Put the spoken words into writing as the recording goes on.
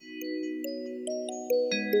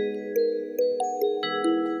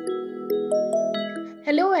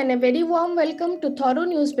and a very warm welcome to Thorough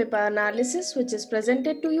Newspaper Analysis, which is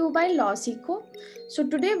presented to you by Lawseco. So,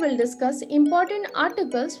 today we'll discuss important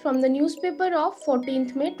articles from the newspaper of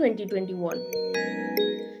 14th May 2021.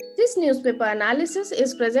 This newspaper analysis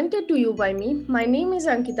is presented to you by me. My name is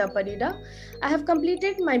Ankita Parida. I have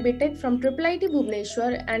completed my BTech from IIIT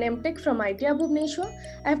Bhubaneswar and MTech from ITIA Bhubaneswar.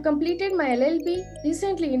 I have completed my LLB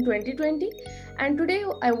recently in 2020 and today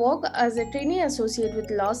I work as a trainee associate with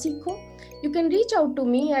Lawseco. You can reach out to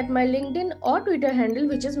me at my LinkedIn or Twitter handle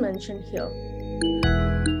which is mentioned here.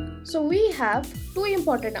 So we have two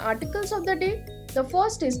important articles of the day. The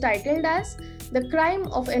first is titled as "The Crime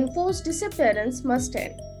of Enforced Disappearance Must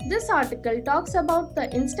End." This article talks about the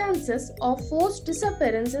instances of forced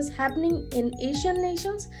disappearances happening in Asian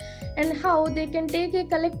nations and how they can take a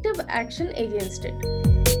collective action against it.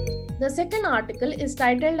 The second article is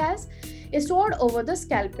titled as "A Sword Over the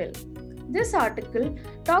Scalpel." This article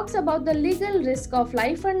talks about the legal risk of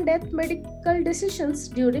life and death medical decisions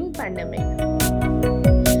during pandemic.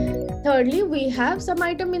 Thirdly, we have some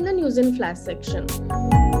item in the news in flash section.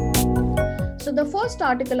 So the first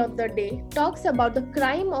article of the day talks about the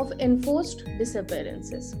crime of enforced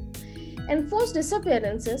disappearances. Enforced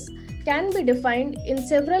disappearances can be defined in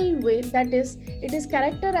several ways, that is, it is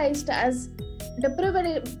characterized as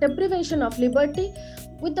deprivation of liberty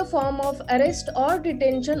with the form of arrest or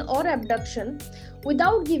detention or abduction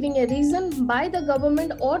without giving a reason by the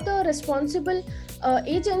government or the responsible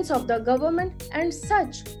agents of the government, and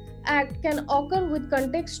such act can occur with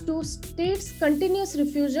context to states' continuous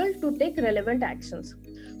refusal to take relevant actions.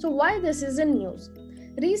 So why this is in news?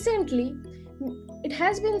 Recently, it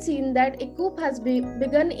has been seen that a coup has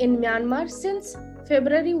begun in Myanmar since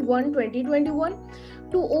February 1, 2021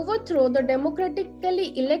 to overthrow the democratically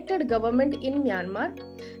elected government in Myanmar,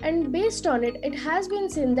 and based on it, it has been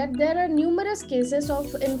seen that there are numerous cases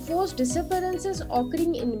of enforced disappearances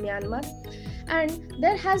occurring in Myanmar, and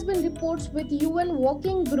there has been reports with UN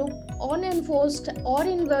Working Group on Enforced or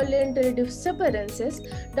Involuntary Disappearances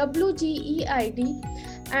WGEID,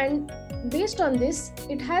 and based on this,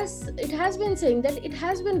 it has been saying that it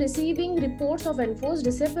has been receiving reports of enforced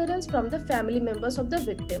disappearance from the family members of the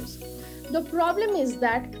victims. The problem is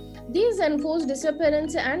that these enforced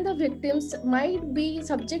disappearance and the victims might be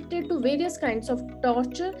subjected to various kinds of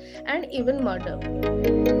torture and even murder.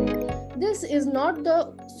 This is not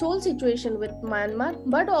the sole situation with Myanmar,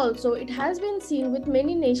 but also it has been seen with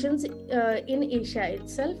many nations in Asia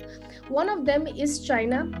itself. One of them is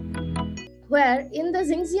China, where in the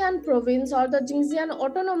Xinjiang province or the Xinjiang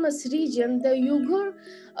autonomous region, the Uyghur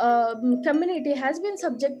community has been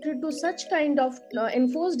subjected to such kind of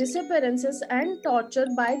enforced disappearances and torture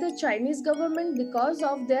by the Chinese government because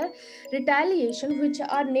of their retaliation, which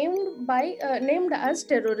are named as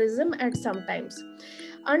terrorism at some times.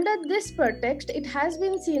 Under this pretext, it has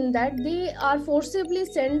been seen that they are forcibly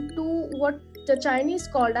sent to what the Chinese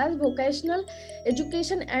called as vocational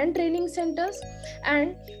education and training centers,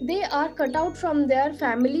 and they are cut out from their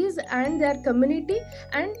families and their community,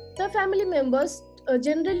 and the family members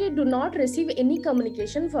generally do not receive any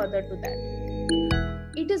communication further to that.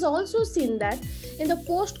 It is also seen that in the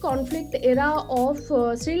post-conflict era of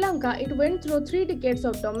Sri Lanka, it went through 3 decades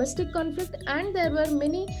of domestic conflict, and there were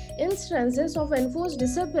many instances of enforced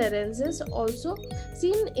disappearances also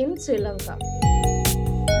seen in Sri Lanka.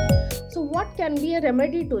 So what can be a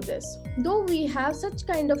remedy to this? Though we have such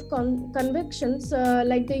kind of convictions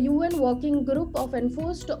like the UN Working Group of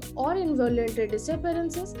Enforced or Involuntary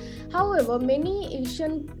Disappearances, however, many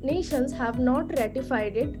Asian nations have not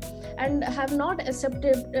ratified it and have not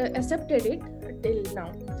accepted it till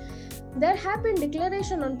now. There have been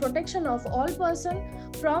declaration on protection of all persons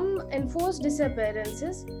from enforced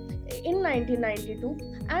disappearances in 1992,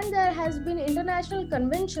 and there has been International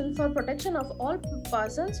Convention for Protection of All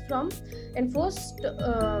Persons from Enforced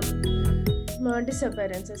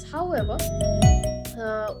Disappearances. However,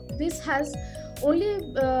 this has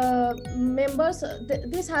only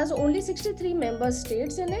this has only 63 member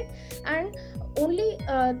states in it, and only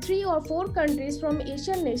 3 or 4 countries from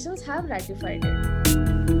Asian nations have ratified it.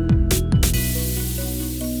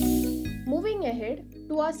 Moving ahead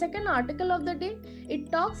to our second article of the day, it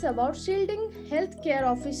talks about shielding healthcare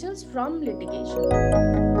officials from litigation.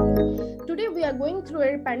 Today we are going through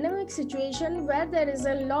a pandemic situation where there is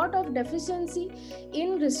a lot of deficiency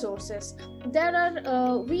in resources.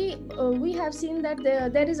 We have seen that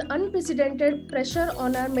there is unprecedented pressure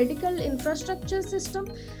on our medical infrastructure system,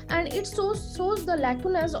 and it shows the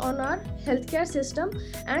lacunas on our healthcare system,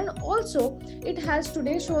 and also it has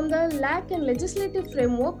today shown the lack in legislative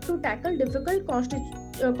framework to tackle difficult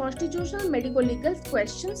constitutional medico-legal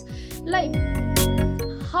questions like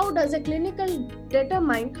how does a clinical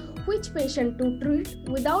determine which patient to treat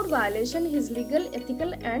without violation his legal,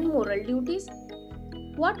 ethical, and moral duties?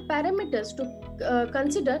 What parameters to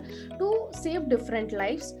consider to save different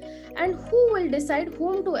lives, and who will decide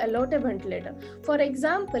whom to allot a ventilator? For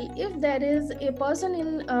example, if there is a person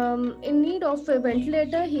in need of a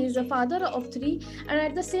ventilator, he is a father of three, and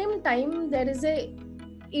at the same time there is a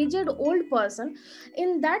aged old person.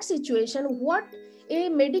 In that situation, what a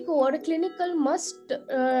medico or a clinical must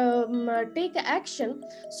take action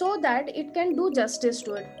so that it can do justice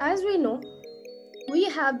to it. As we know, we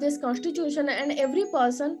have this constitution, and every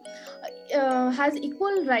person has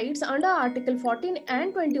equal rights under article 14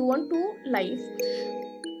 and 21 to life,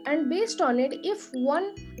 and based on it, if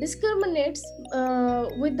one discriminates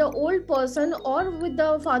with the old person or with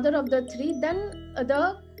the father of the three, then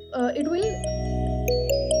it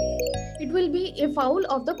will be a foul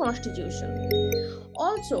of the constitution.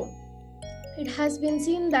 Also, it has been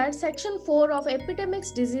seen that section 4 of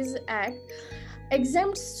Epidemics Disease Act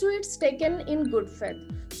exempts suites taken in good faith.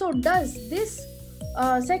 So does this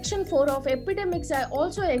section 4 of Epidemics Act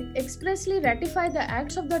also expressly ratify the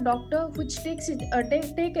acts of the doctor which take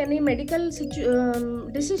any medical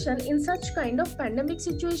decision in such kind of pandemic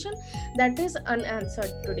situation? That is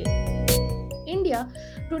unanswered today. India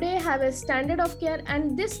today have a standard of care,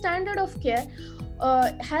 and this standard of care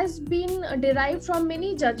has been derived from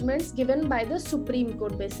many judgments given by the Supreme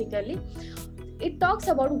Court. Basically, it talks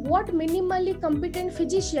about what minimally competent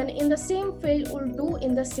physician in the same field will do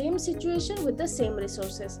in the same situation with the same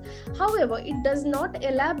resources. However, it does not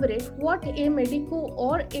elaborate what a medico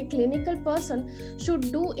or a clinical person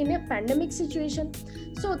should do in a pandemic situation.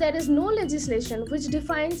 So there is no legislation which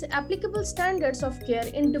defines applicable standards of care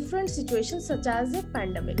in different situations such as a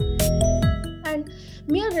pandemic. And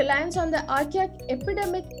mere reliance on the archaic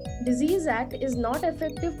Epidemic Disease Act is not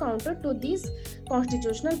effective counter to these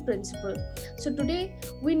constitutional principles. So today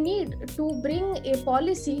we need to bring a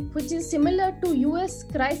policy which is similar to US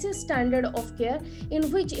crisis standard of care, in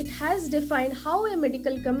which it has defined how a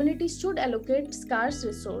medical community should allocate scarce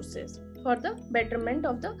resources for the betterment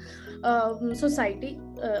of the society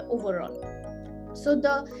overall. So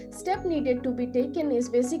the step needed to be taken is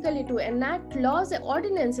basically to enact laws,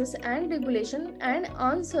 ordinances, and regulation and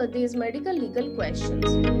answer these medical legal questions.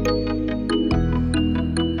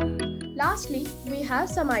 Lastly, we have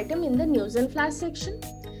some item in the news and flash section.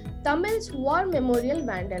 Tamil's war memorial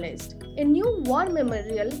vandalized. A new war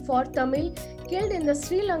memorial for Tamil killed in the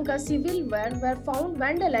Sri Lanka civil war were found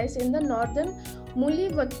vandalized in the northern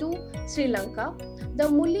Mullavattu, Sri Lanka. The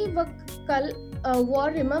Mullavattu War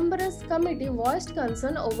Remembrance Committee voiced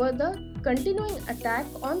concern over the continuing attack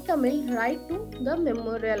on Tamil right to the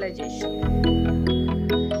memorialization.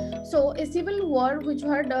 So, a civil war which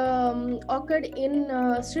had occurred in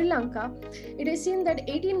Sri Lanka, it is seen that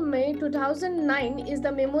 18 May 2009 is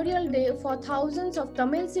the memorial day for thousands of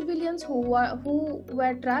Tamil civilians who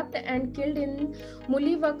were trapped and killed in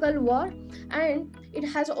Mullavattu War, and it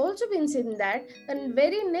has also been seen that the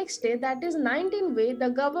very next day, that is 19 May, the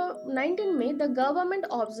government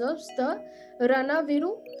observes the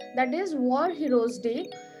Ranaviru, that is War Heroes Day,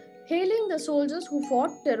 hailing the soldiers who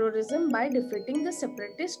fought terrorism by defeating the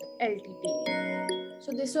separatist LTTE.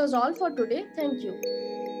 So this was all for today. Thank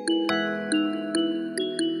you.